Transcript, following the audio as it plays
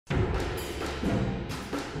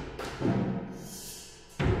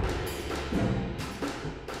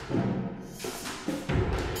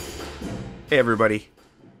Hey everybody,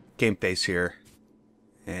 Gameface here,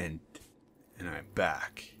 and I'm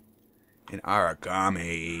back in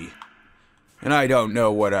Aragami, and I don't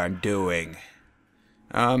know what I'm doing.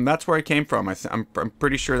 That's where I came from. I'm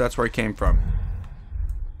pretty sure that's where I came from.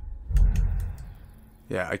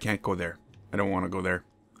 Yeah, I can't go there. I don't want to go there.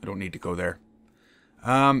 I don't need to go there.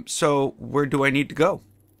 So where do I need to go?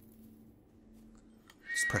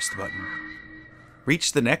 Just press the button.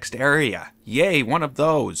 Reach the next area. Yay, one of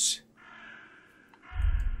those.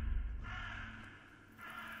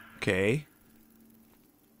 Okay.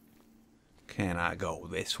 Can I go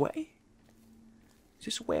this way? Is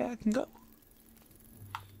this where I can go?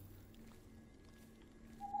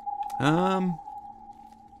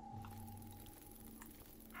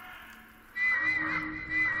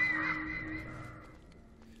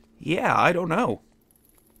 Yeah, I don't know.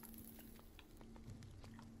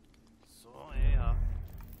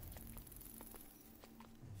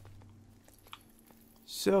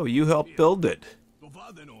 So, you helped build it.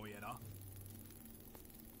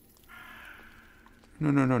 No.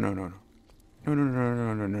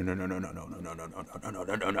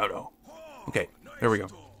 Okay, there we go.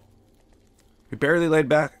 We barely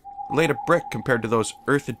laid a brick compared to those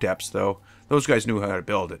Earth Adepts, though. Those guys knew how to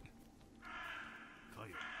build it.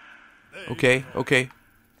 Okay.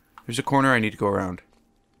 There's a corner I need to go around.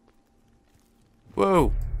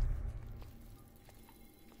 Whoa.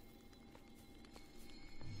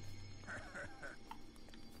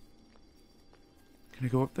 Can I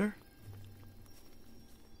go up there?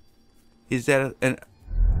 Is that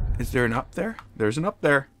is there an up there? There's an up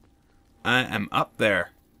there. I am up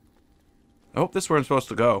there. I hope this is where I'm supposed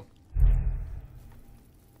to go.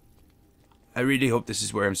 I really hope this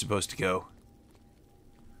is where I'm supposed to go.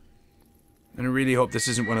 And I really hope this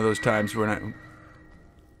isn't one of those times when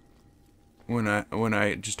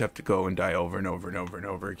I just have to go and die over and over and over and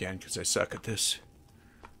over again because I suck at this.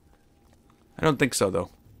 I don't think so, though.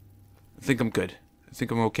 I think I'm good. I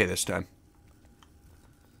think I'm okay this time.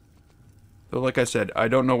 Though, like I said, I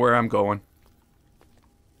don't know where I'm going.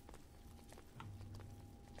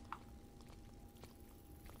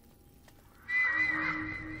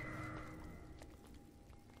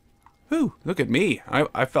 Ooh, look at me.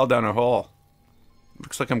 I fell down a hole.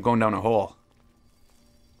 Looks like I'm going down a hole.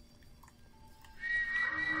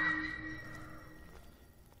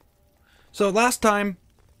 So last time,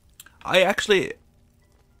 I actually...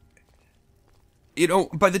 You know,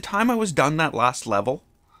 by the time I was done that last level,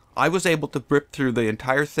 I was able to rip through the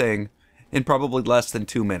entire thing in probably less than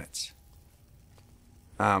 2 minutes.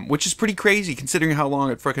 Which is pretty crazy considering how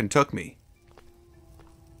long it frickin' took me.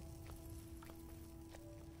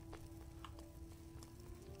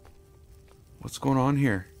 What's going on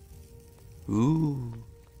here? Ooh.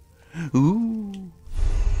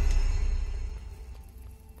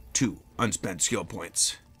 2 unspent skill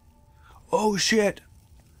points. Oh shit!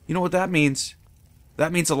 You know what that means?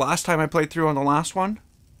 That means the last time I played through on the last one,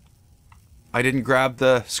 I didn't grab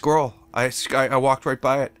the scroll. I walked right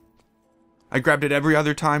by it. I grabbed it every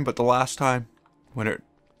other time but the last time when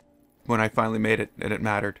I finally made it and it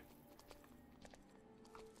mattered.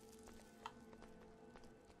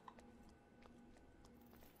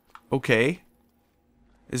 Okay.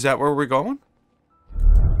 Is that where we're going?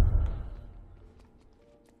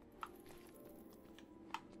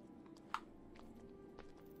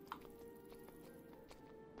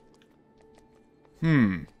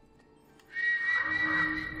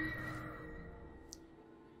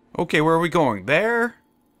 Okay, where are we going? There?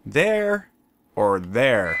 There? Or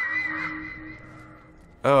there?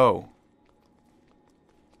 Oh.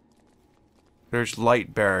 There's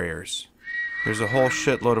light barriers. There's a whole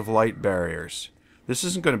shitload of light barriers. This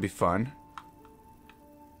isn't going to be fun.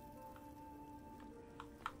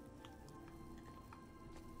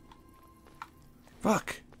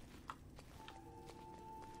 Fuck.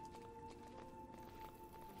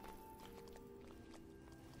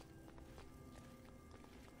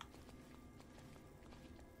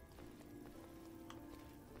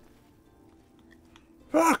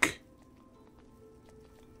 Fuck!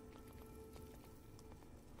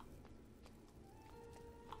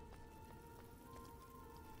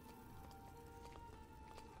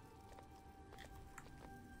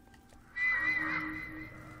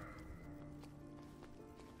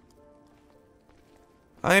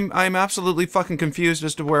 I'm absolutely fucking confused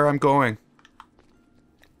as to where I'm going.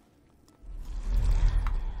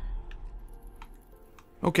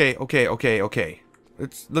 Okay.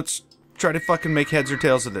 Let's try to fucking make heads or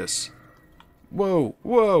tails of this. Whoa,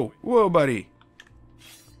 buddy.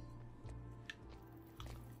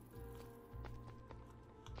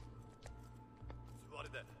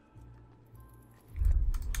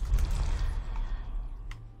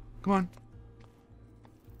 Come on.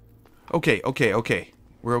 Okay, okay, okay.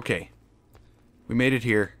 We're okay. We made it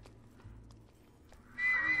here.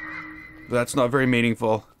 But that's not very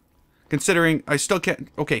meaningful. Considering I still can't...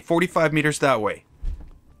 Okay, 45 meters that way.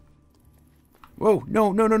 Whoa,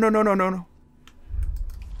 no, no, no, no, no, no, no, no.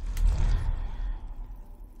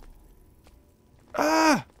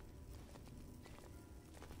 Ah!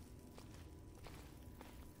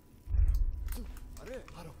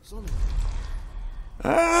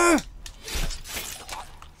 Ah!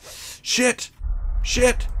 Shit!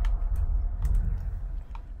 Shit!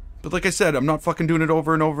 But like I said, I'm not fucking doing it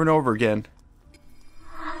over and over and over again.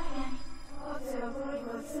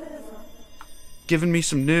 Giving me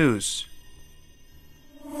some news.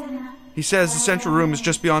 He says the central room is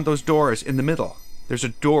just beyond those doors, in the middle. There's a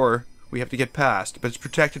door we have to get past, but it's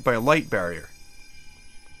protected by a light barrier.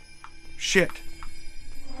 Shit.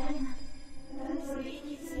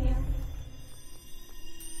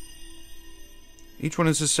 Each one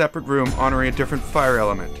is a separate room honoring a different fire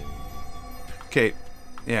element. Okay,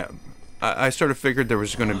 yeah. I sort of figured there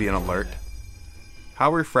was going to be an alert.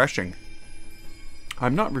 How refreshing.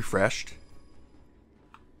 I'm not refreshed.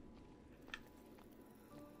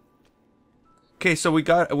 Okay, so we've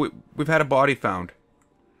had a body found.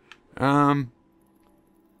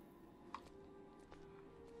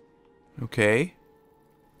 Okay.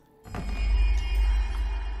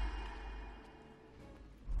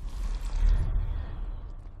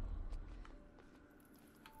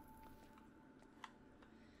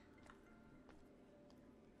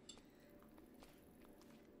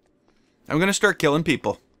 I'm gonna start killing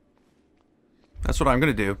people. That's what I'm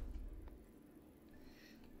gonna do.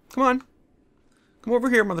 Come on. Come over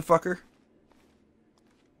here, motherfucker.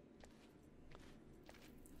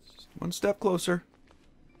 One step closer.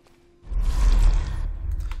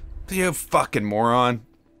 You fucking moron.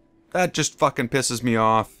 That just fucking pisses me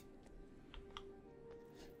off.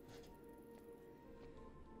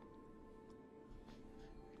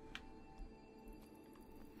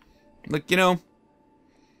 Like, you know...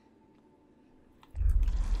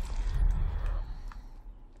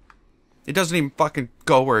 It doesn't even fucking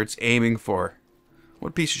go where it's aiming for. What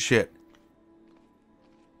a piece of shit.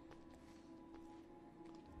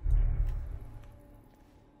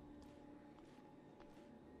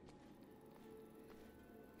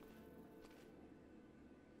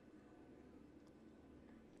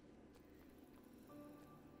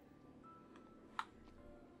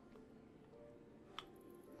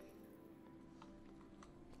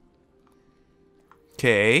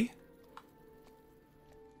 Okay.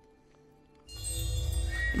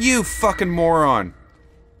 You fucking moron.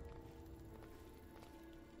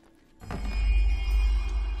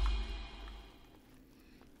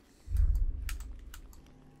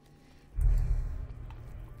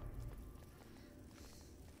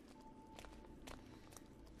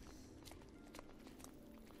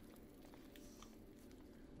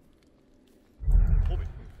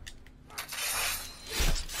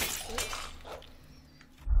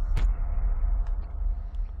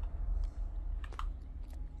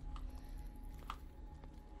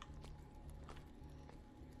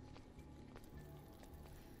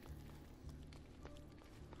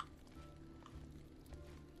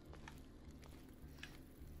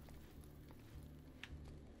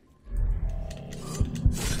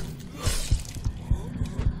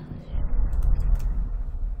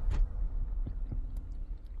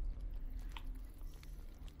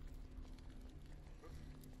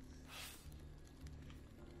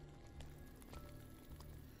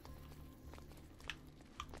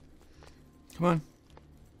 Come on.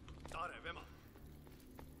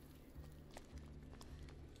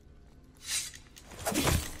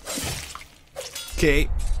 Okay.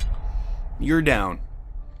 You're down.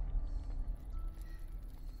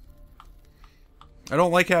 I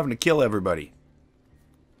don't like having to kill everybody.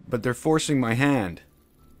 But they're forcing my hand.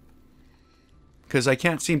 Because I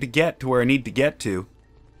can't seem to get to where I need to get to.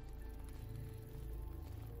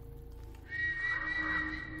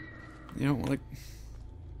 You know, like...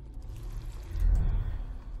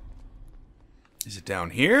 Is it down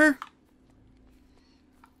here?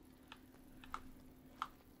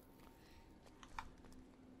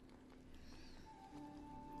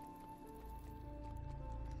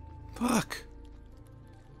 Fuck.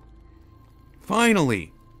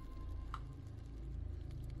 Finally.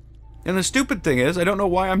 And the stupid thing is, I don't know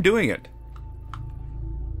why I'm doing it.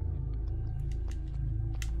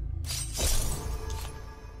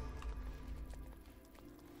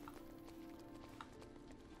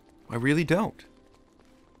 I really don't.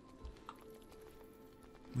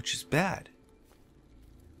 Which is bad.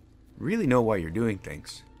 Really know why you're doing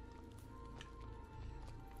things.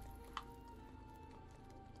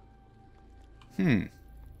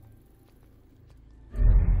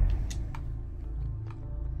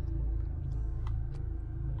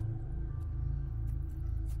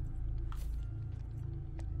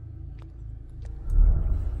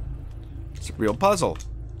 It's a real puzzle.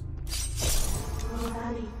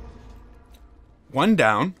 One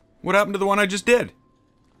down? What happened to the one I just did?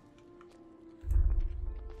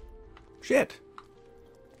 Shit.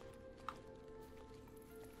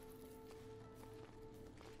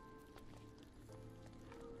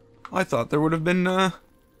 I thought there would have been, that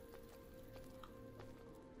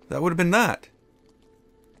would have been that.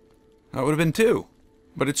 That would have been 2.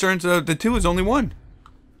 But it turns out the 2 is only 1.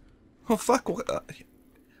 Oh, fuck.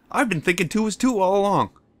 I've been thinking 2 was 2 all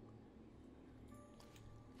along.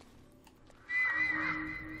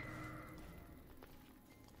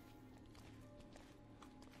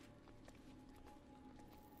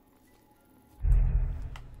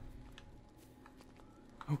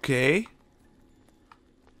 Okay.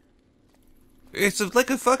 It's like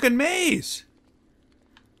a fucking maze.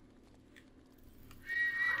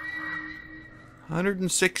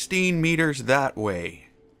 116 meters that way.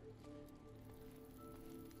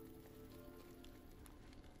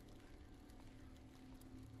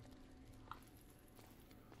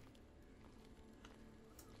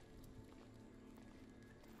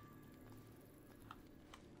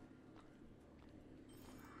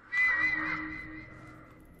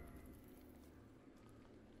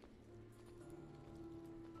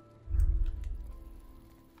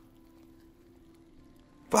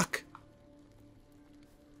 Fuck.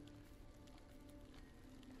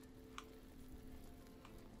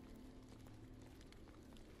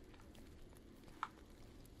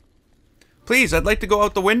 Please, I'd like to go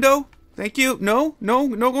out the window. Thank you. No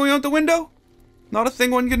going out the window? Not a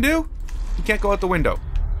thing one can do? You can't go out the window.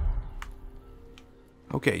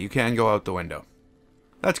 Okay, you can go out the window.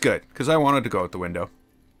 That's good, because I wanted to go out the window.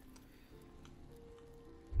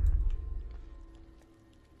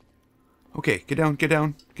 Okay, get down, get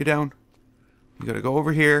down, get down. You gotta go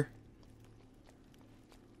over here.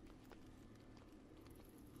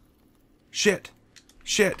 Shit.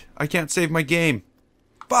 Shit. I can't save my game.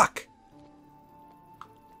 Fuck.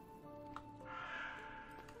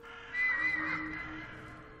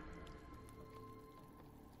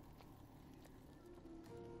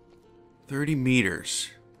 $30 meters.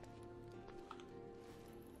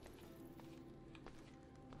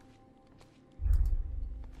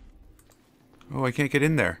 Oh, I can't get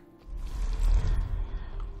in there.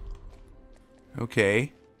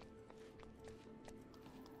 Okay.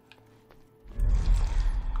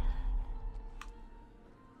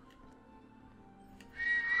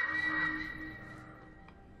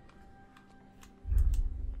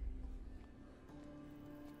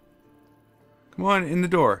 Come on, in the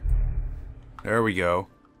door. There we go.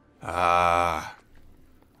 Ah.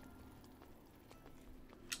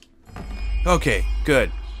 Okay,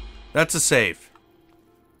 good. That's a save.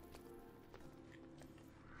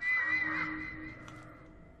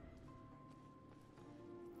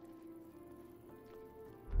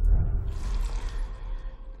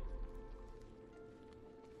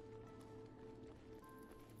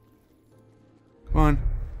 Come on.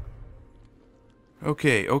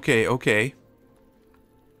 Okay, okay, okay.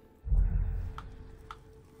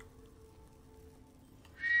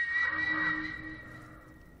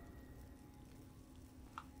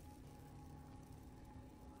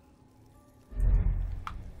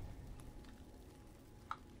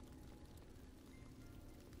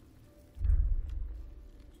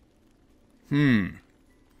 Hmm.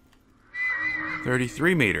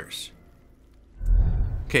 33 meters.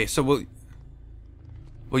 Okay, so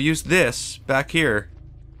we'll use this back here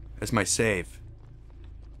as my save.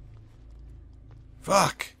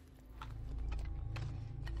 Fuck.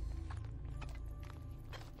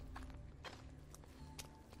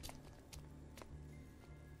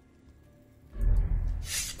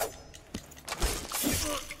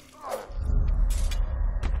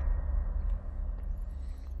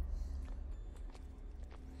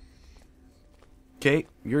 Okay,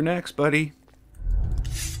 you're next, buddy.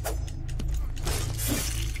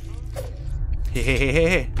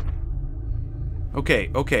 Hey.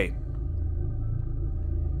 Okay, okay.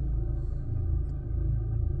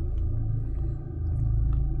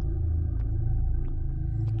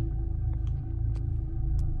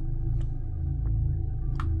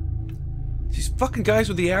 These fucking guys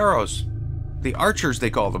with the arrows. The archers,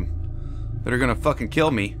 they call them. That are gonna fucking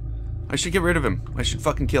kill me. I should get rid of him. I should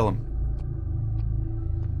fucking kill him.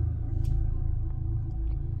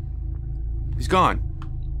 He's gone.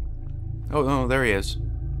 Oh, there he is.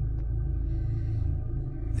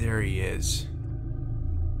 There he is.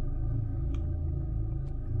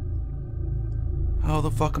 How the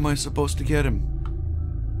fuck am I supposed to get him?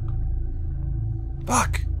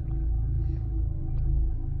 Fuck!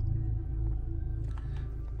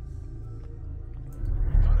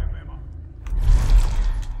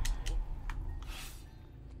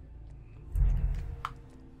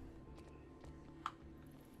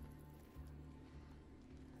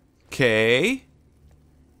 Okay.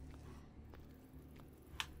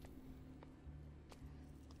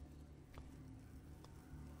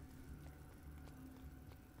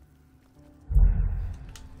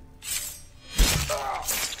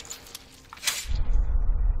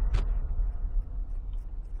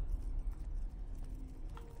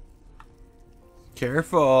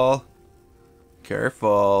 Careful.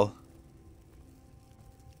 Careful.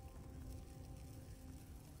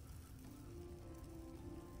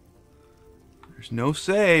 There's no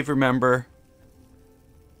save, remember.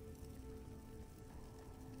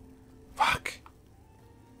 Fuck.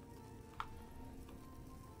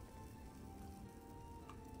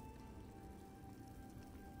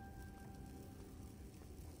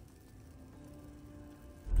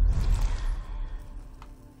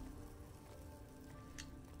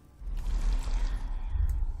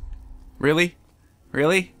 Really?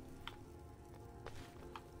 Really?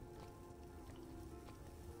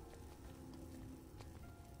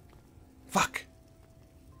 Fuck.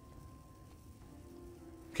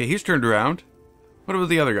 Okay, he's turned around. What about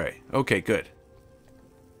the other guy? Okay, good.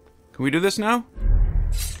 Can we do this now?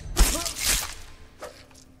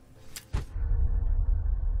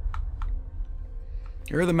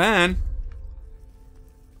 You're the man.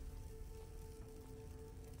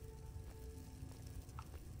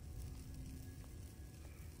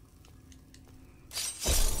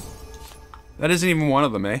 That isn't even one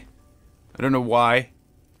of them, eh? I don't know why.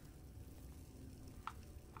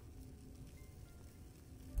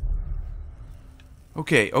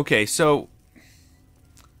 Okay, so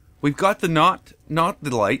we've got the not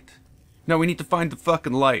the light. No, we need to find the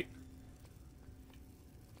fucking light.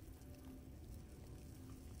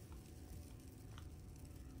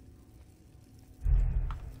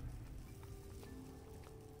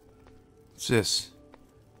 What's this?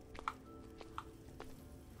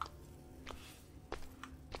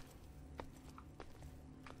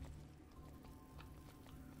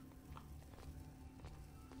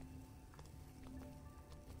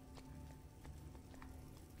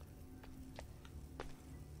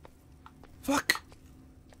 Fuck!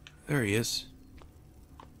 There he is.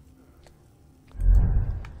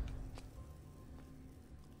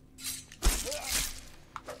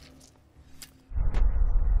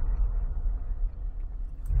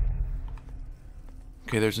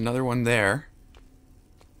 Okay, there's another one there.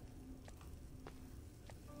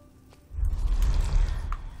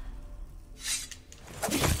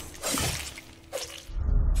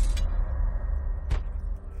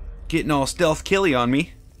 Getting all stealth killy on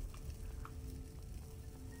me.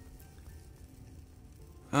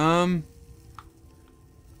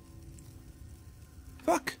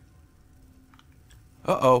 Fuck.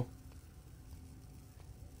 Uh-oh.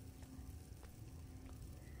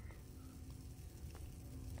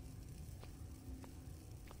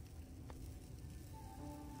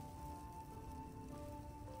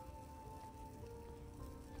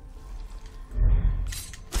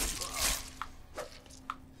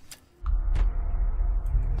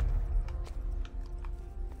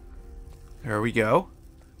 There we go.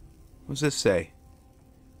 What does this say?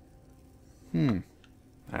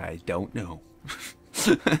 I don't know.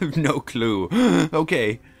 I have no clue.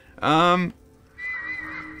 Okay. Yeah,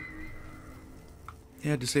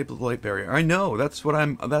 disable the light barrier. I know. That's what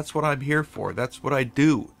I'm here for. That's what I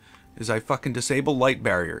do. Is I fucking disable light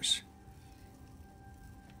barriers.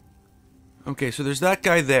 Okay, so there's that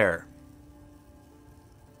guy there.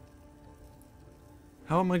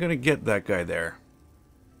 How am I gonna get that guy there?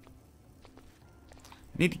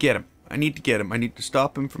 I need to get him. I need to get him. I need to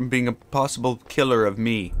stop him from being a possible killer of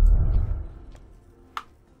me.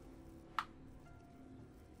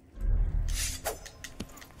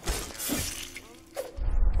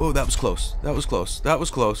 Oh, that was close. That was close. That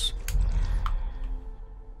was close.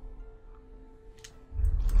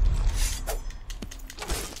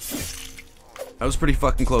 That was pretty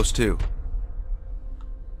fucking close too.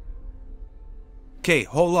 Okay,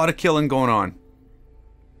 whole lot of killing going on.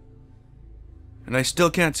 And I still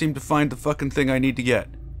can't seem to find the fucking thing I need to get.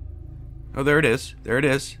 Oh, there it is. There it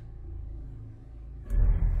is.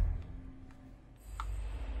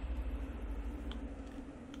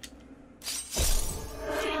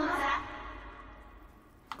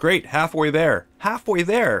 Great, halfway there. Halfway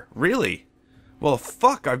there? Really? Well,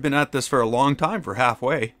 fuck, I've been at this for a long time for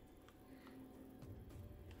halfway.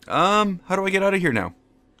 How do I get out of here now?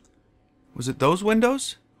 Was it those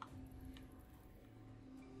windows?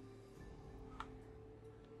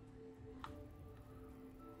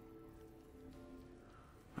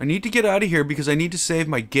 I need to get out of here because I need to save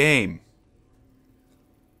my game.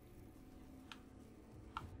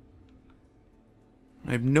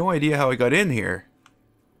 I have no idea how I got in here.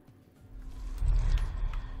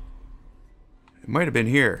 It might have been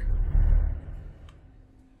here.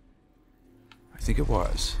 I think it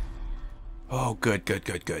was. Oh, good, good,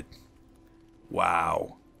 good, good.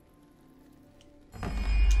 Wow.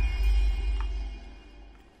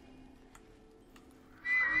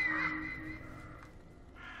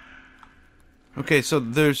 Okay, so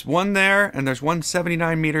there's one there, and there's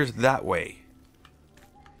 179 meters that way.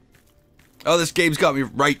 Oh, this game's got me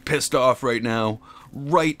right pissed off right now.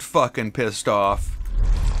 Right fucking pissed off.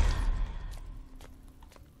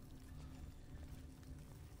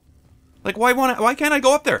 Like, why can't I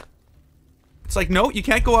go up there? It's like, no, you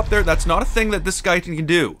can't go up there. That's not a thing that this guy can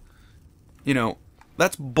do. You know,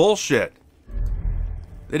 that's bullshit.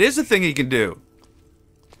 It is a thing he can do.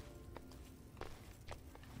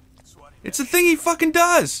 It's a thing he fucking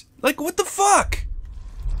does. Like, what the fuck?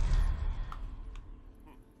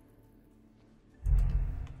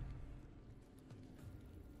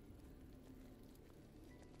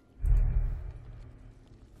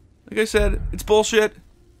 Like I said, it's bullshit.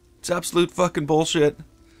 It's absolute fucking bullshit.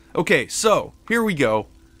 Okay, so, here we go.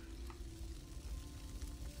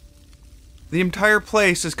 The entire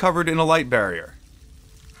place is covered in a light barrier.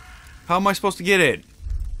 How am I supposed to get in?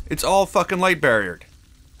 It's all fucking light barriered.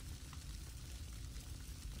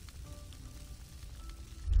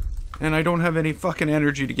 And I don't have any fucking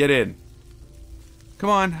energy to get in. Come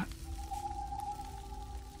on.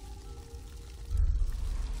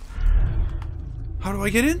 How do I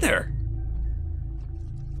get in there?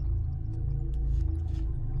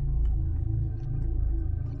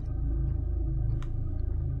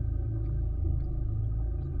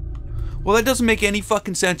 Well, that doesn't make any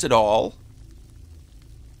fucking sense at all.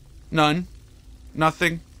 None.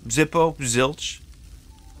 Nothing. Zippo. Zilch.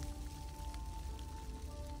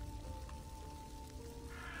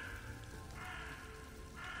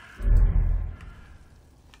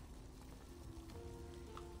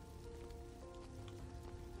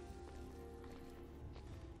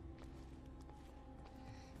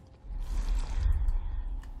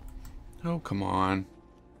 Oh, come on.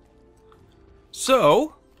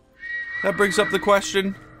 So, that brings up the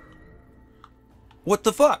question, what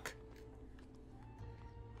the fuck?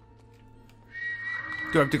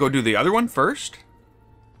 Do I have to go do the other one first?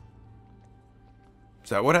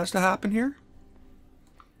 Is that what has to happen here?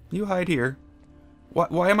 You hide here.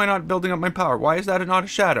 Why am I not building up my power? Why is that not a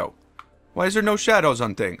shadow? Why is there no shadows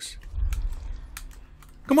on things?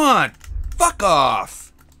 Come on! Fuck off!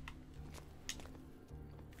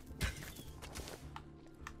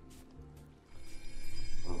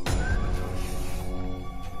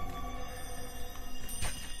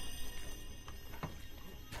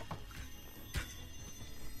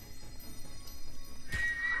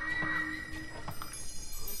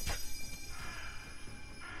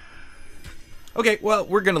 Okay, well,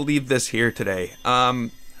 we're gonna leave this here today. I'm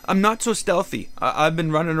not so stealthy. I've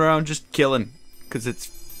been running around just killing, because it's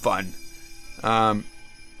fun.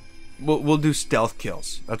 We'll do stealth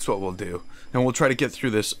kills. That's what we'll do. And we'll try to get through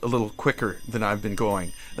this a little quicker than I've been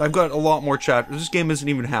going. I've got a lot more chapters. This game isn't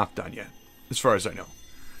even half done yet, as far as I know.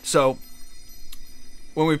 So,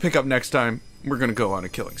 when we pick up next time, we're gonna go on a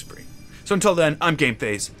killing spree. So until then, I'm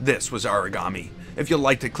Gameface. This was Aragami. If you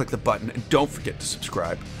liked it, click the button, and don't forget to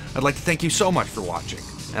subscribe. I'd like to thank you so much for watching,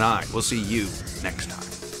 and I will see you next time.